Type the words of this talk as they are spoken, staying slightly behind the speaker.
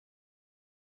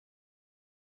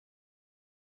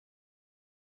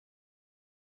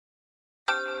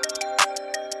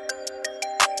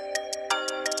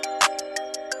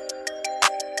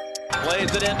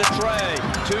Plays it into Trey.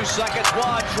 2 seconds,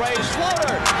 one. Trey's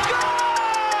floater.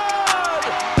 Good!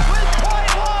 With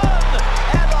 .1!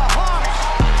 And the Hawks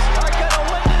are going to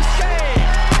win this game.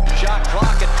 Shot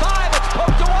clock at 5. It's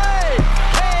poked away.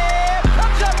 Cam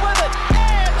comes up with it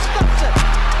and stops it.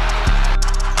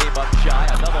 Came up shy.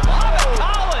 Another lob. And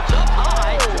Collins up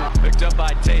high. Picked up by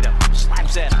Tatum.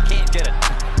 Slaps in. Can't get it.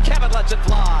 Kevin lets it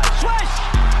fly. Swish!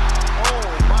 Oh,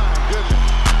 my goodness.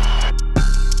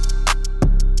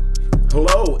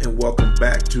 Hello and welcome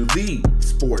back to the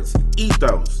Sports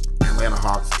Ethos Atlanta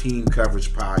Hawks Team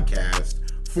Coverage Podcast,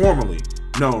 formerly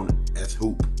known as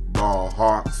Hoop Ball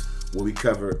Hawks, where we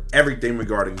cover everything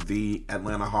regarding the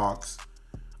Atlanta Hawks.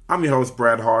 I'm your host,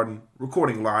 Brad Harden,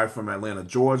 recording live from Atlanta,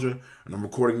 Georgia, and I'm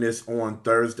recording this on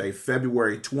Thursday,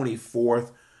 February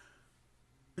 24th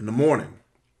in the morning,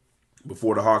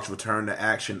 before the Hawks return to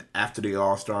action after the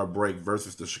All-Star break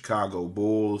versus the Chicago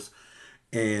Bulls.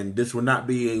 And this will not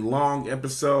be a long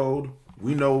episode.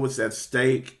 We know what's at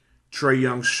stake. Trae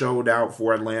Young showed out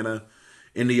for Atlanta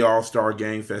in the All-Star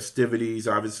game festivities,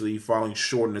 obviously falling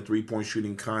short in the three-point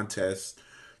shooting contest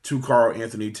to Karl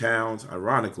Anthony Towns.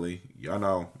 Ironically, y'all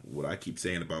know what I keep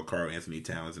saying about Karl Anthony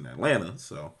Towns in Atlanta.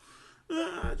 So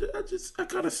I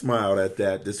kind of smiled at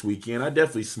that this weekend. I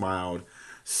definitely smiled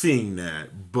seeing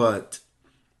that. But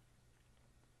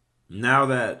now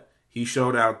that he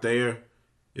showed out there,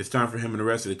 it's time for him and the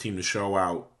rest of the team to show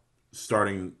out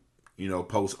starting,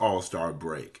 post All-Star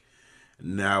break.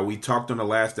 Now, we talked on the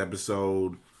last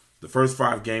episode, the first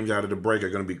 5 games out of the break are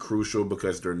going to be crucial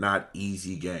because they're not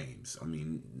easy games. I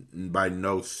mean, by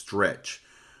no stretch.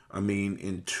 I mean,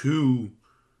 in two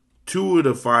of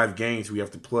the 5 games, we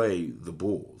have to play the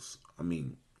Bulls. I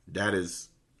mean, that is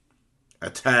a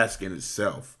task in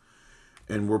itself.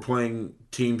 And we're playing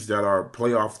teams that are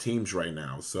playoff teams right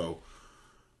now, so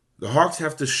the Hawks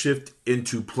have to shift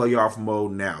into playoff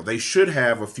mode now. They should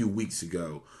have a few weeks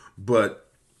ago, but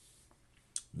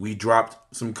we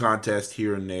dropped some contests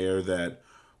here and there that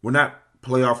were not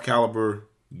playoff caliber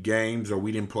games, or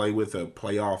we didn't play with a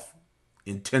playoff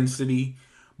intensity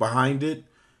behind it.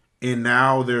 And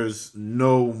now there's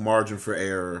no margin for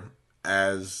error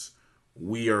as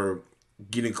we are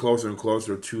getting closer and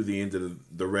closer to the end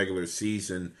of the regular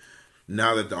season.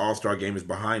 Now that the All-Star game is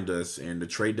behind us and the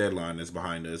trade deadline is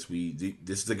behind us, this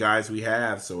is the guys we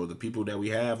have. So the people that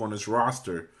we have on this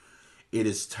roster, it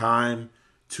is time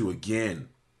to again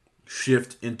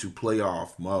shift into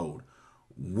playoff mode,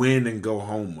 win and go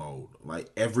home mode. Like,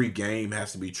 every game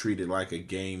has to be treated like a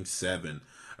game 7,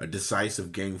 a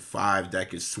decisive game 5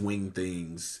 that could swing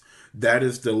things. That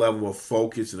is the level of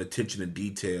focus and attention to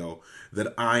detail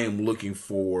that I am looking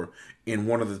for in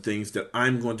one of the things that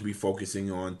I'm going to be focusing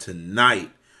on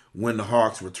tonight when the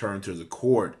Hawks return to the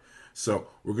court. So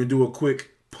we're going to do a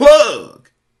quick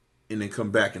plug and then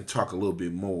come back and talk a little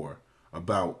bit more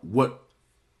about what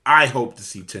I hope to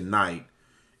see tonight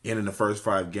and in the first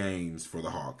 5 games for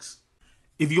the Hawks.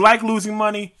 If you like losing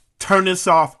money, turn this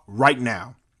off right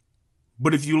now.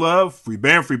 But if you love free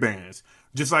bands,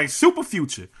 just like Super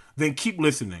Future, then keep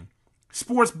listening.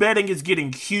 Sports betting is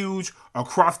getting huge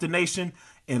across the nation,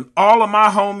 and all of my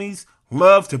homies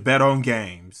love to bet on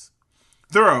games.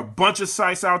 There are a bunch of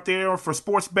sites out there for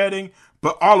sports betting,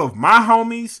 but all of my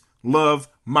homies love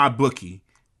MyBookie.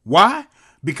 Why?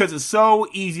 Because it's so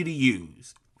easy to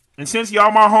use. And since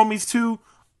y'all my homies too,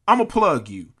 I'm going to plug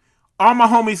you. All my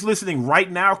homies listening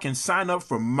right now can sign up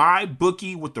for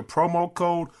MyBookie with the promo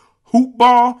code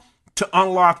HoopBall to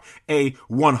unlock a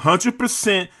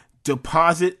 100%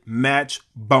 deposit match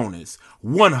bonus.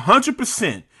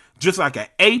 100%, just like an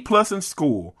A+ in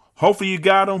school. Hopefully you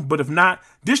got them, but if not,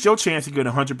 this your chance to get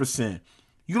 100%.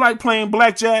 You like playing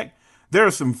blackjack? There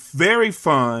are some very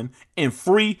fun and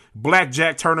free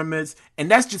blackjack tournaments,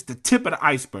 and that's just the tip of the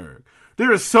iceberg.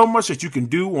 There is so much that you can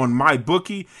do on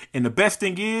MyBookie, and the best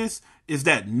thing is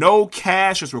that no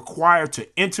cash is required to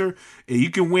enter, and you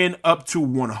can win up to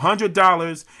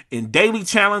 $100 in daily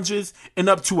challenges and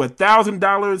up to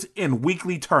 $1,000 in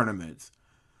weekly tournaments.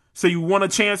 So you want a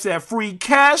chance at free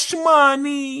cash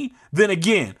money? Then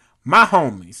again, my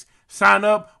homies, sign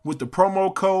up with the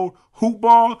promo code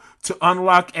HoopBall to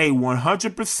unlock a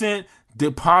 100%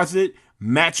 deposit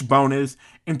match bonus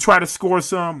and try to score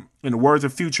some, in the words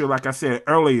of Future, like I said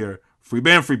earlier, free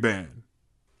band.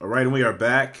 All right, and we are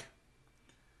back.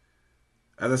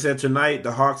 As I said, tonight,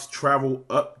 the Hawks travel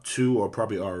up to, or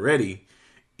probably already,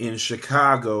 in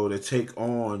Chicago to take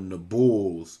on the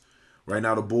Bulls. Right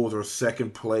now, the Bulls are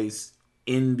second place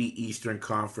in the Eastern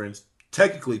Conference,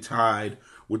 technically tied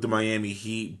with the Miami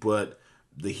Heat, but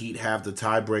the Heat have the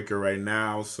tiebreaker right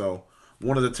now. So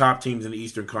one of the top teams in the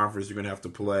Eastern Conference you're going to have to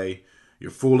play.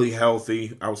 you're fully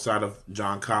healthy outside of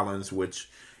John Collins, which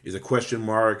is a question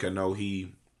mark. I know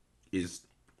he is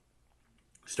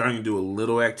starting to do a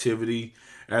little activity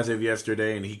as of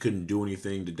yesterday, and he couldn't do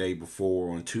anything the day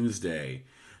before on Tuesday.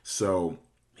 So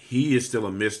he is still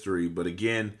a mystery. But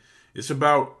again, it's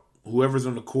about whoever's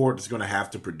on the court is going to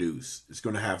have to produce. It's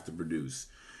going to have to produce.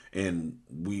 And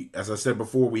we, as I said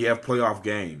before, we have playoff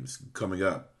games coming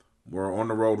up. We're on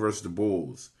the road versus the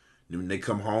Bulls. And when they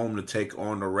come home to take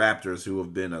on the Raptors, who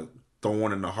have been a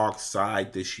thorn in the Hawks'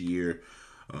 side this year.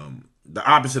 The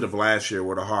opposite of last year,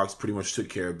 where the Hawks pretty much took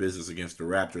care of business against the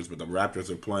Raptors, but the Raptors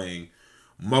are playing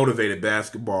motivated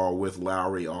basketball with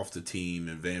Lowry off the team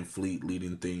and Van Fleet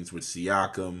leading things with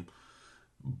Siakam,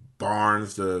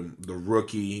 Barnes, the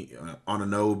rookie,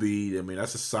 Anunoby. I mean,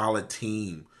 that's a solid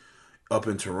team up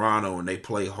in Toronto, and they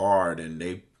play hard, and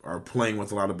they are playing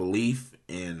with a lot of belief,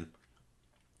 and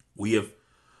we have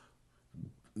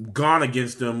gone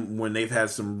against them when they've had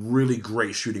some really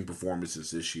great shooting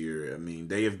performances this year. I mean,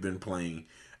 they have been playing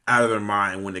out of their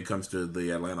mind when it comes to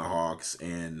the Atlanta Hawks,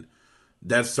 and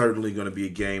that's certainly going to be a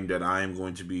game that I am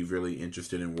going to be really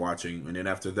interested in watching. And then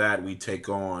after that, we take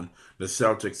on the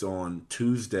Celtics on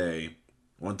Tuesday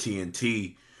on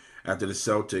TNT after the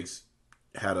Celtics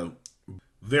had a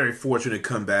very fortunate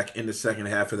comeback in the second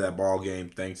half of that ball game,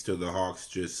 thanks to the Hawks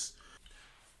just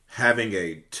having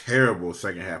a terrible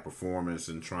second half performance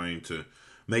and trying to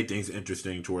make things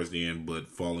interesting towards the end, but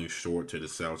falling short to the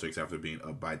Celtics after being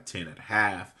up by 10 at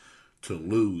half to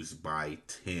lose by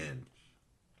 10.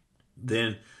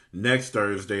 Then next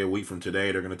Thursday, a week from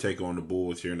today, they're going to take on the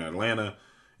Bulls here in Atlanta,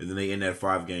 and then they end that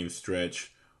 5-game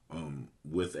stretch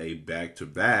with a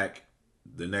back-to-back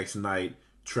the next night,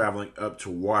 traveling up to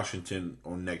Washington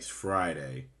on next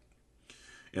Friday.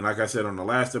 And like I said on the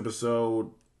last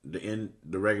episode, the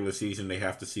regular season, they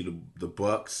have to see the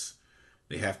Bucks,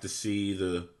 they have to see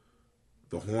the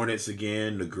Hornets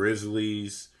again, the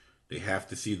Grizzlies, they have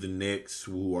to see the Knicks,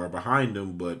 who are behind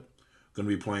them but going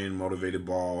to be playing motivated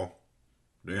ball.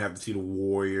 They're going to have to see the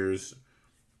Warriors,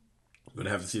 going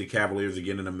to have to see the Cavaliers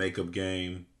again in a makeup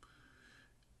game,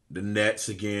 the Nets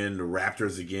again, the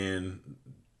Raptors again,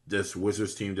 this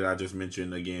Wizards team that I just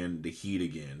mentioned again, the Heat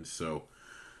again. So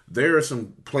there are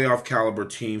some playoff caliber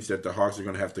teams that the Hawks are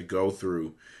going to have to go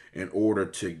through in order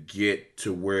to get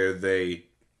to where they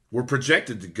were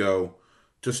projected to go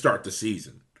to start the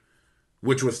season,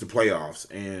 which was the playoffs.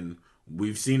 And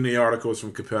we've seen the articles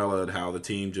from Capella and how the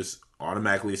team just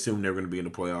automatically assumed they're going to be in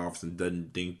the playoffs and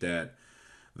doesn't think that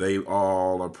they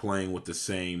all are playing with the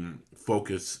same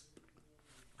focus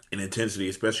and intensity,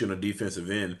 especially on the defensive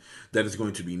end, that is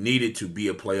going to be needed to be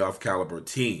a playoff caliber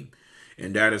team.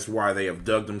 And that is why they have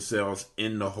dug themselves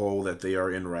in the hole that they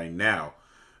are in right now.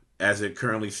 As it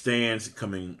currently stands,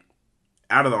 coming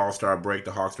out of the All-Star break,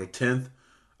 the Hawks are 10th,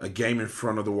 a game in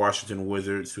front of the Washington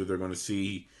Wizards, who they're going to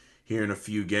see here in a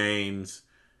few games.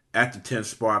 At the 10th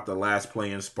spot, the last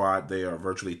play-in spot, they are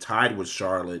virtually tied with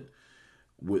Charlotte,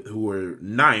 who are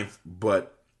 9th,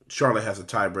 but Charlotte has a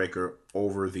tiebreaker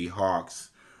over the Hawks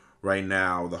right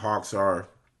now. The Hawks are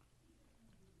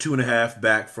 2.5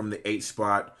 back from the 8th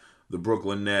spot. The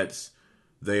Brooklyn Nets,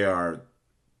 they are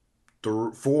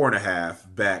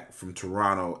 4.5 back from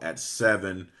Toronto at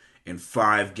 7 and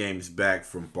 5 games back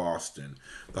from Boston.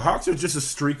 The Hawks are just a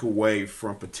streak away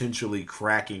from potentially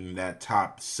cracking that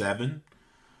top 7.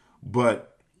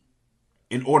 But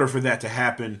in order for that to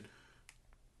happen,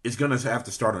 it's going to have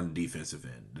to start on the defensive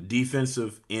end. The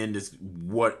defensive end is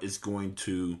what is going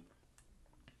to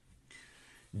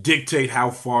dictate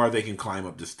how far they can climb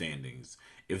up the standings.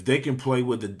 If they can play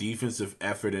with the defensive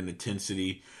effort and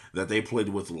intensity that they played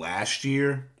with last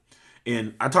year,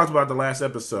 and I talked about the last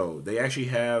episode, they actually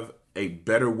have a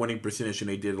better winning percentage than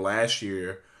they did last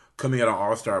year coming out of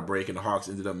All-Star break, and the Hawks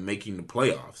ended up making the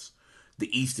playoffs.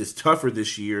 The East is tougher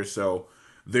this year, so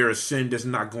their ascent is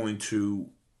not going to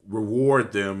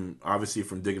reward them, obviously,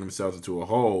 from digging themselves into a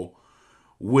hole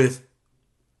with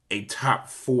a top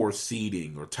 4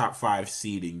 seeding or top 5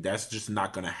 seeding. That's just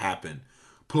not going to happen.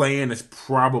 Play-in is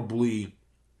probably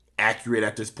accurate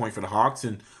at this point for the Hawks,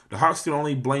 and the Hawks can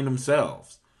only blame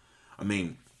themselves. I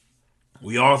mean,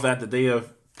 we all thought that they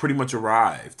have pretty much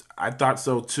arrived. I thought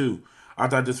so too. I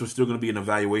thought this was still going to be an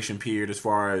evaluation period as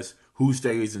far as who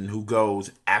stays and who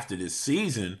goes after this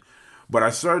season, but I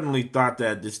certainly thought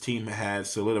that this team had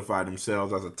solidified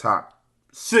themselves as a top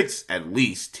 6 at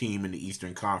least team in the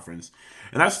Eastern Conference,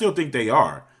 and I still think they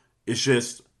are. It's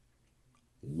just,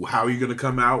 how are you going to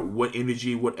come out? What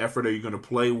energy, what effort are you going to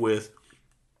play with?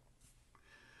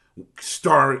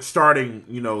 Starting,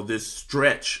 this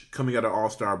stretch coming out of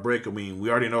All-Star break. I mean, we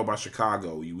already know about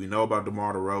Chicago. We know about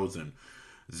DeMar DeRozan.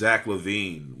 Zach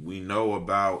LaVine. We know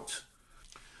about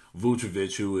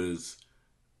Vucevic, who is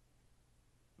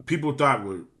people thought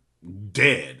were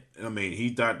dead. I mean, we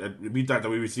thought that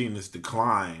we were seeing this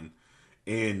decline,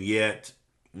 and yet,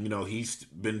 he's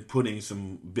been putting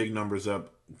some big numbers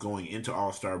up going into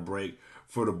All-Star break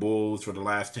for the Bulls. For the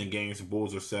last 10 games, the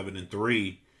Bulls are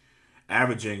 7-3,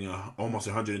 averaging almost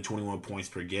 121 points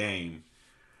per game,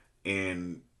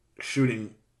 and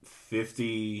shooting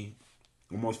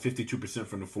almost 52%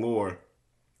 from the floor.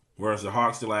 Whereas the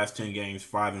Hawks, the last 10 games,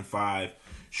 5-5,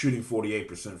 shooting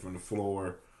 48% from the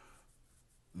floor.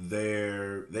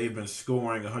 They've been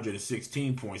scoring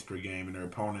 116 points per game, and their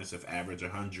opponents have averaged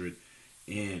 100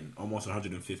 in almost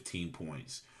 115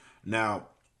 points. Now,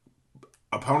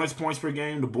 opponents' points per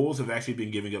game, the Bulls have actually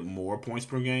been giving up more points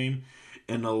per game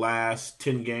in the last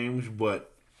 10 games,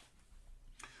 but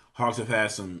Hawks have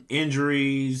had some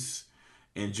injuries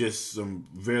and just some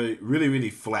really, really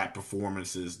flat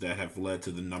performances that have led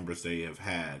to the numbers they have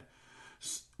had.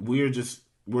 We're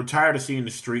tired of seeing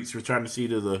the streaks. We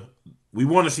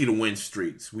want to see the win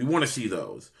streaks. We want to see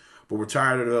those. But we're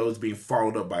tired of those being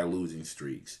followed up by losing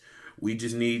streaks. We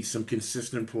just need some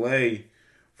consistent play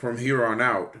from here on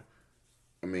out.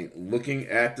 I mean, looking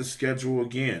at the schedule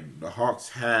again, the Hawks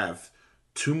have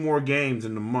 2 more games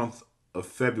in the month of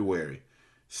February,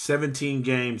 17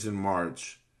 games in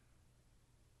March,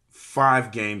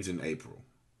 5 games in April.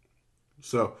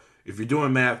 So, if you're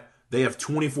doing math, they have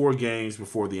 24 games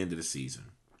before the end of the season.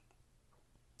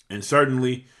 And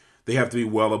certainly, they have to be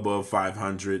well above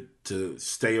 500 to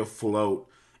stay afloat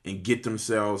and get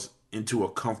themselves into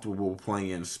a comfortable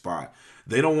play-in spot.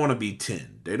 They don't want to be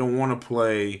 10. They don't want to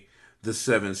play the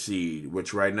 7 seed,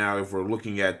 which right now, if we're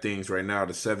looking at things right now,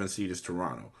 the 7 seed is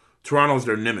Toronto. Toronto's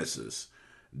their nemesis.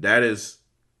 That is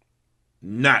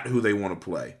not who they want to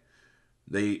play.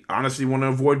 They honestly want to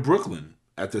avoid Brooklyn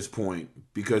at this point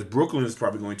because Brooklyn is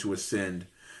probably going to ascend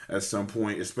at some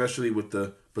point, especially with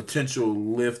the potential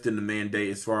lift in the mandate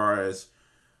as far as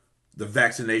the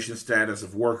vaccination status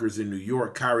of workers in New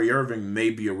York. Kyrie Irving may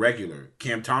be a regular.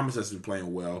 Cam Thomas has been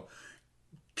playing well.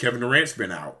 Kevin Durant's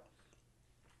been out.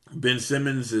 Ben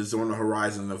Simmons is on the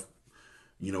horizon of,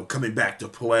 coming back to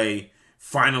play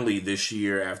finally this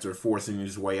year after forcing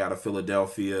his way out of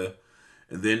Philadelphia.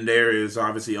 And then there is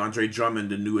obviously Andre Drummond,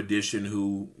 the new addition,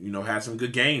 who, had some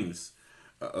good games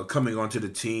coming onto the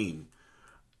team.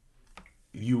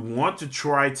 You want to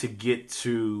try to get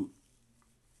to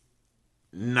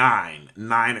 8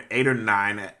 or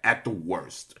 9 at the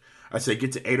worst. I say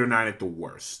get to 8 or 9 at the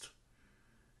worst.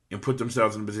 And put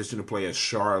themselves in a position to play a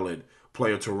Charlotte,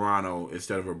 play a Toronto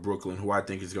instead of a Brooklyn, who I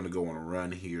think is going to go on a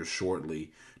run here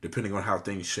shortly, depending on how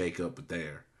things shake up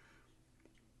there.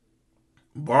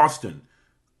 Boston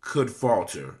could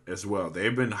falter as well.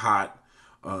 They've been hot,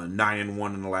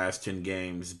 9-1 in the last 10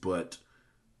 games, but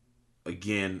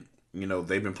again,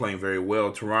 they've been playing very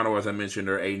well. Toronto, as I mentioned,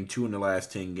 are 8-2 in the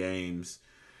last 10 games,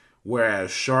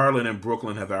 whereas Charlotte and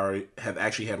Brooklyn have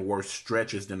actually had worse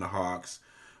stretches than the Hawks.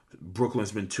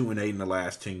 Brooklyn's been 2-8 in the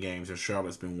last 10 games, and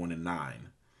Charlotte's been 1-9.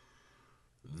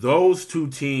 Those two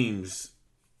teams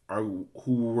are who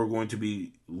we're going to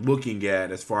be looking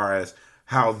at as far as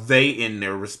how they end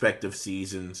their respective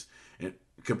seasons in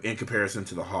comparison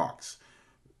to the Hawks,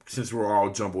 since we're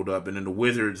all jumbled up. And then the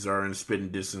Wizards are in spitting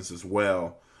distance as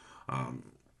well.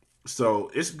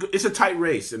 So it's a tight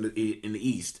race in the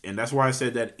East, and that's why I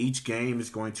said that each game is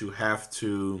going to have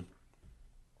to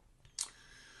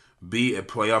be a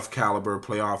playoff caliber,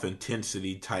 playoff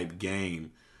intensity type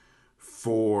game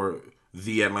for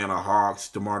the Atlanta Hawks.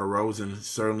 DeMar DeRozan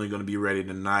certainly going to be ready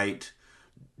tonight.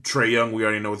 Trae Young, we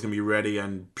already know is going to be ready.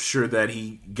 I'm sure that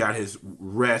he got his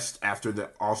rest after the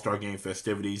All-Star Game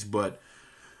festivities, but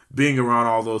being around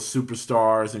all those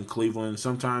superstars in Cleveland,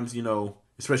 sometimes,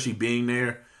 especially being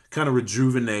there, kind of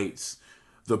rejuvenates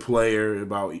the player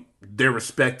about their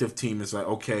respective team. It's like,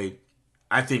 okay,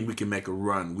 I think we can make a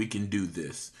run. We can do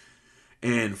this.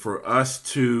 And for us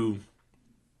to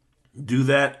do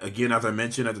that, again, as I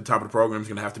mentioned at the top of the program, it's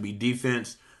going to have to be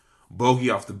defense.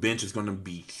 Bogey off the bench is going to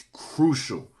be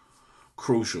crucial.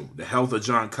 The health of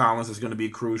John Collins is going to be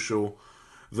crucial.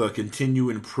 The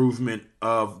continued improvement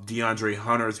of DeAndre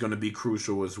Hunter is going to be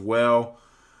crucial as well.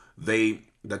 The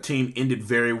team ended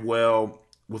very well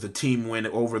with a team win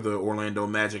over the Orlando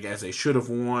Magic, as they should have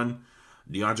won.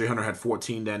 DeAndre Hunter had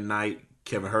 14 that night.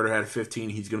 Kevin Huerter had 15.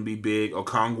 He's going to be big.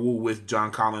 Okongwu with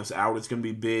John Collins out is going to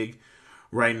be big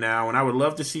right now. And I would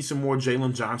love to see some more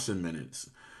Jalen Johnson minutes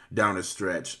down the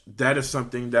stretch. That is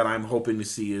something that I'm hoping to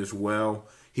see as well.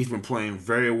 He's been playing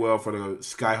very well for the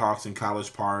Skyhawks in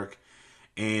College Park.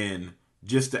 And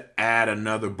just to add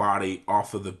another body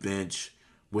off of the bench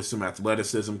with some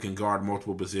athleticism, can guard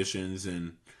multiple positions,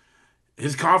 and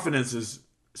his confidence is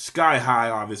sky high,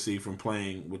 obviously, from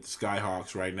playing with the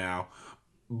Skyhawks right now.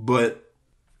 But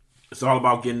it's all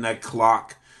about getting that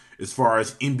clock as far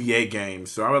as NBA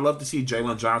games. So I would love to see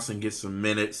Jalen Johnson get some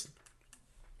minutes.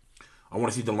 I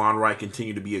want to see DeLon Wright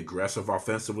continue to be aggressive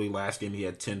offensively. Last game he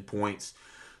had 10 points,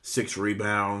 6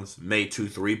 rebounds, made 2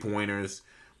 3-pointers.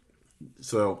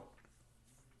 So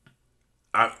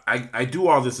I do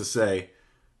all this to say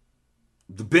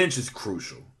the bench is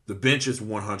crucial. The bench is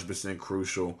 100%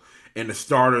 crucial. And the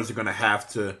starters are going to have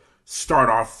to start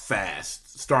off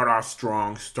fast, start off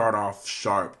strong, start off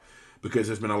sharp. Because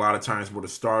there's been a lot of times where the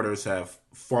starters have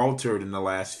faltered in the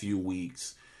last few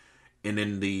weeks. And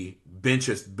then the bench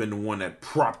has been the one that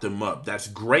propped them up. That's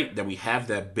great that we have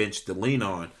that bench to lean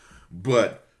on.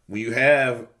 But when you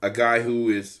have a guy who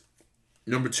is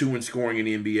number 2 in scoring in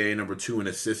the NBA, number 2 in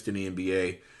assists in the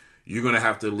NBA, you're going to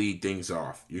have to lead things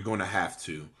off. You're going to have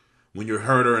to. When you're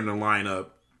Herter in the lineup,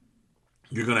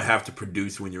 you're going to have to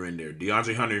produce when you're in there.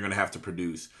 DeAndre Hunter, you're going to have to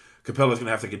produce. Capella's going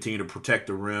to have to continue to protect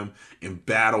the rim and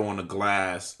battle on the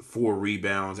glass for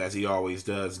rebounds, as he always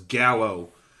does. Gallo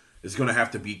is going to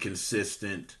have to be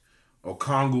consistent.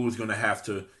 Okongwu is going to have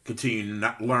to continue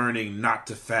learning not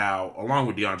to foul, along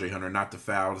with DeAndre Hunter, not to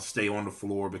foul, to stay on the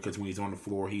floor, because when he's on the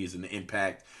floor, he is an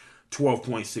impact.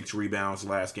 12.6 rebounds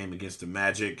last game against the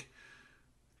Magic.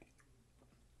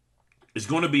 It's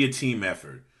going to be a team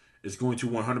effort. It's going to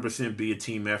 100% be a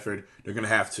team effort. They're going to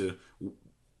have to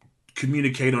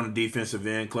communicate on the defensive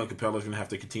end. Clint Capella is going to have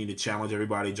to continue to challenge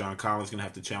everybody. John Collins is going to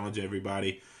have to challenge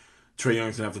everybody. Trae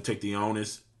Young's going to have to take the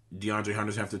onus. DeAndre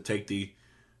Hunter's going to have to take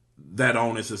that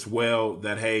onus as well.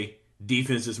 That, hey,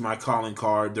 defense is my calling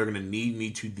card. They're going to need me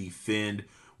to defend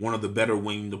one of the better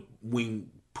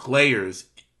wing players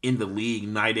in the league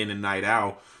night in and night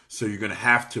out. So you're going to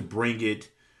have to bring it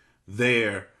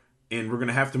there. And we're going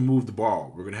to have to move the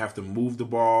ball. We're going to have to move the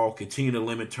ball, continue to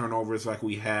limit turnovers like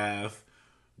we have,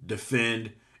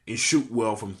 defend, and shoot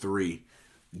well from 3.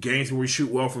 Games where we shoot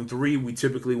well from 3, we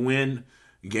typically win.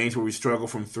 Games where we struggle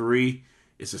from 3,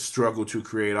 it's a struggle to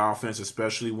create offense,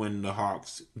 especially when the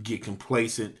Hawks get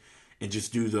complacent and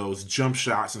just do those jump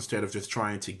shots instead of just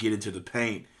trying to get into the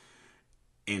paint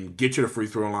and get to the free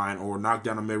throw line or knock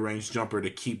down a mid-range jumper to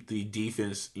keep the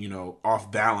defense, off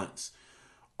balance.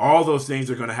 All those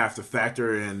things are going to have to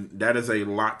factor in. That is a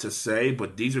lot to say,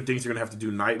 but these are things you're going to have to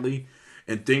do nightly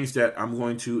and things that I'm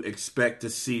going to expect to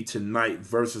see tonight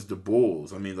versus the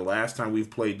Bulls. I mean, the last time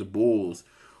we've played the Bulls,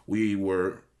 we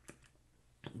were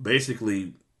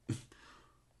basically,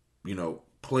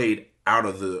 played out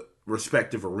of the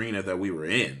respective arena that we were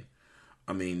in.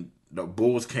 I mean, the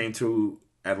Bulls came to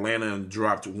Atlanta and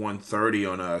dropped 130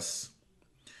 on us.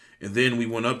 And then we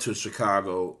went up to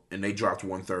Chicago and they dropped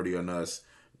 130 on us.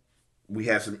 We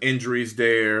had some injuries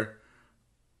there,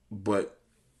 but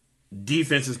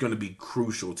defense is going to be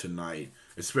crucial tonight,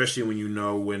 especially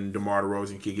when DeMar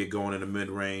DeRozan can get going in the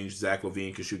mid-range. Zach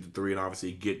LaVine can shoot the 3 and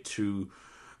obviously get to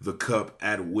the cup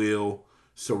at will.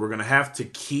 So we're going to have to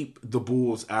keep the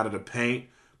Bulls out of the paint,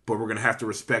 but we're going to have to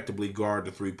respectably guard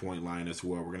the three-point line as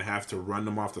well. We're going to have to run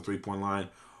them off the three-point line,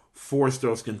 force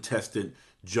those contested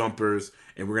jumpers,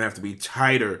 and we're going to have to be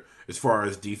tighter as far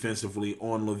as defensively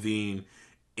on LaVine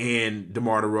and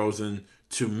DeMar DeRozan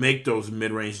to make those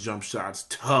mid-range jump shots,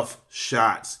 tough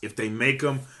shots. If they make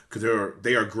them, because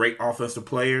they are great offensive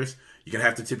players, you're going to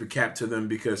have to tip your cap to them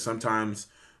because sometimes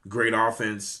great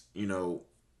offense,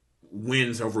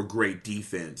 wins over great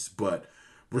defense. But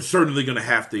we're certainly going to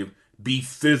have to be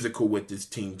physical with this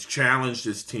team, challenge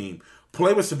this team,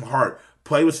 play with some heart,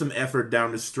 play with some effort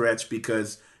down the stretch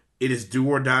because it is do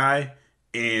or die.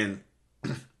 And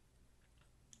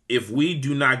if we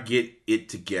do not get it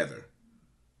together,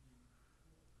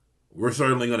 we're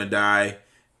certainly going to die.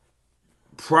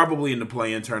 Probably in the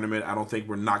play-in tournament. I don't think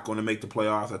we're not going to make the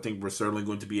playoffs. I think we're certainly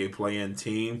going to be a play-in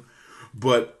team.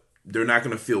 But they're not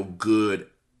going to feel good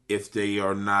if they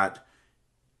are not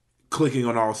clicking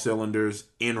on all cylinders,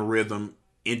 in rhythm,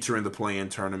 entering the play-in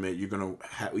tournament.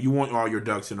 You want all your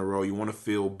ducks in a row. You want to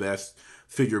feel best,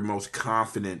 feel most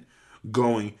confident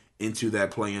going into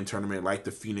that play-in tournament like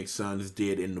the Phoenix Suns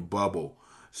did in the bubble.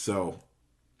 So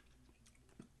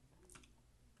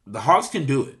the Hawks can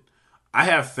do it. I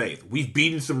have faith. We've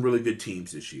beaten some really good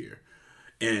teams this year.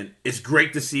 And it's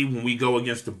great to see when we go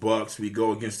against the Bucks, we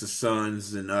go against the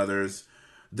Suns and others,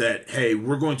 that, hey,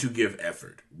 we're going to give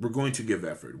effort. We're going to give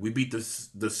effort. We beat the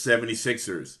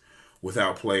 76ers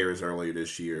without players earlier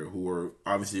this year, who are,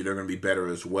 obviously, they're going to be better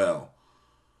as well.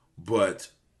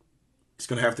 But it's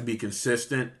going to have to be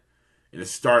consistent, and it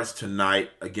starts tonight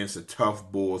against a tough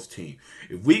Bulls team.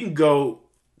 If we can go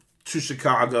to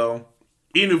Chicago,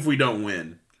 even if we don't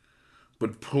win,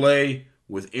 but play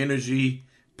with energy,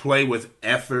 play with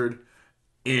effort,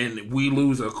 and we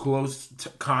lose a close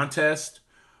contest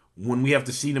when we have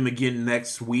to see them again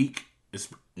next week, it's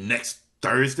next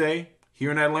Thursday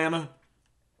here in Atlanta,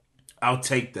 I'll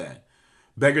take that.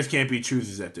 Beggars can't be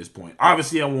choosers at this point.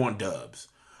 Obviously, I want dubs.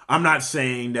 I'm not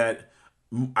saying that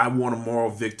I want a moral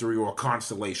victory or a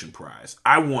consolation prize.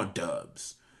 I want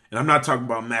dubs. And I'm not talking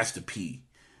about Master P.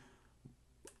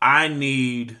 I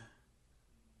need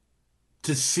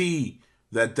to see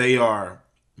that they are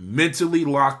mentally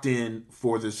locked in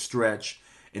for this stretch,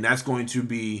 and that's going to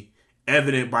be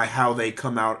evident by how they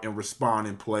come out and respond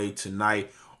and play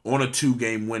tonight on a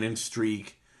 2-game winning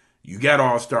streak. You got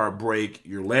All-Star break.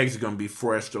 Your legs are going to be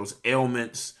fresh. Those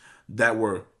ailments that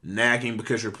were nagging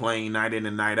because you're playing night in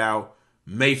and night out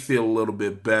may feel a little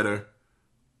bit better.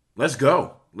 Let's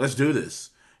go. Let's do this.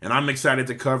 And I'm excited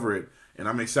to cover it, and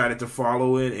I'm excited to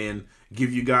follow it and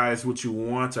give you guys what you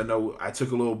want. I know I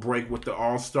took a little break with the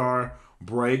All-Star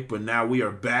break, but now we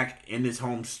are back in this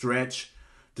home stretch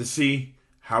to see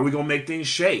how we're going to make things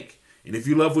shake. And if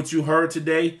you love what you heard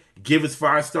today, give us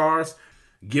 5 stars.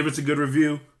 Give us a good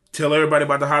review. Tell everybody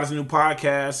about the hottest new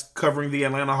podcast covering the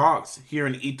Atlanta Hawks here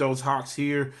in Ethos Hawks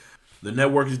here. The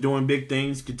network is doing big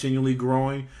things, continually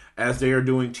growing as they are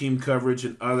doing team coverage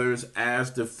and others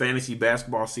as the fantasy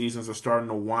basketball seasons are starting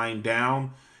to wind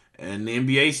down and the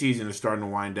NBA season is starting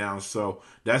to wind down. So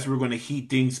that's where we're going to heat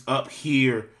things up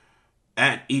here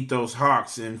at Ethos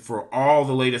Hawks. And for all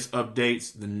the latest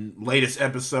updates, the latest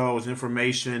episodes,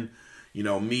 information,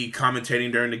 me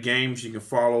commentating during the games, you can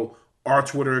follow our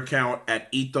Twitter account at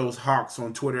Ethos Hawks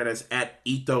on Twitter. That's at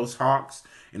Ethos Hawks.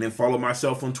 And then follow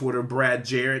myself on Twitter, Brad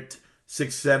Jarrett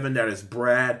 67. That is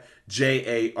Brad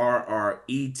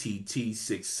JARRETT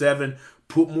 67.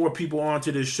 Put more people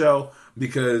onto this show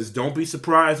because don't be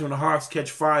surprised when the Hawks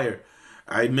catch fire.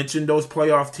 I mentioned those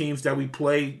playoff teams that we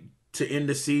played to end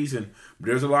the season, but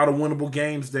there's a lot of winnable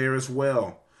games there as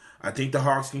well. I think the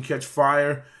Hawks can catch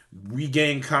fire,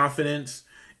 regain confidence,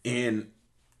 and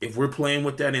if we're playing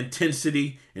with that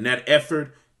intensity and that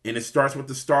effort, and it starts with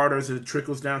the starters and it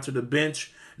trickles down to the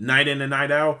bench, night in and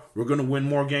night out, we're going to win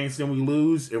more games than we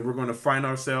lose, and we're going to find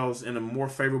ourselves in a more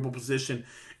favorable position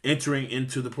entering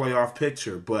into the playoff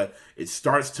picture. But it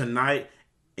starts tonight,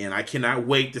 and I cannot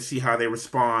wait to see how they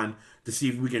respond, to see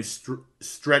if we can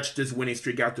stretch this winning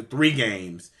streak out to 3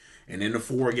 games and into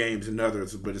 4 games and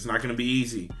others. But it's not going to be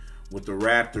easy with the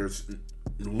Raptors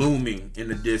looming in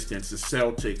the distance, the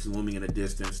Celtics looming in the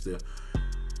distance,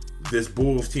 this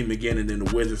Bulls team again, and then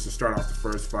the Wizards to start off the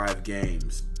first 5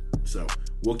 games. So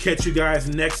we'll catch you guys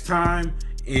next time,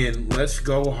 and let's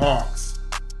go Hawks.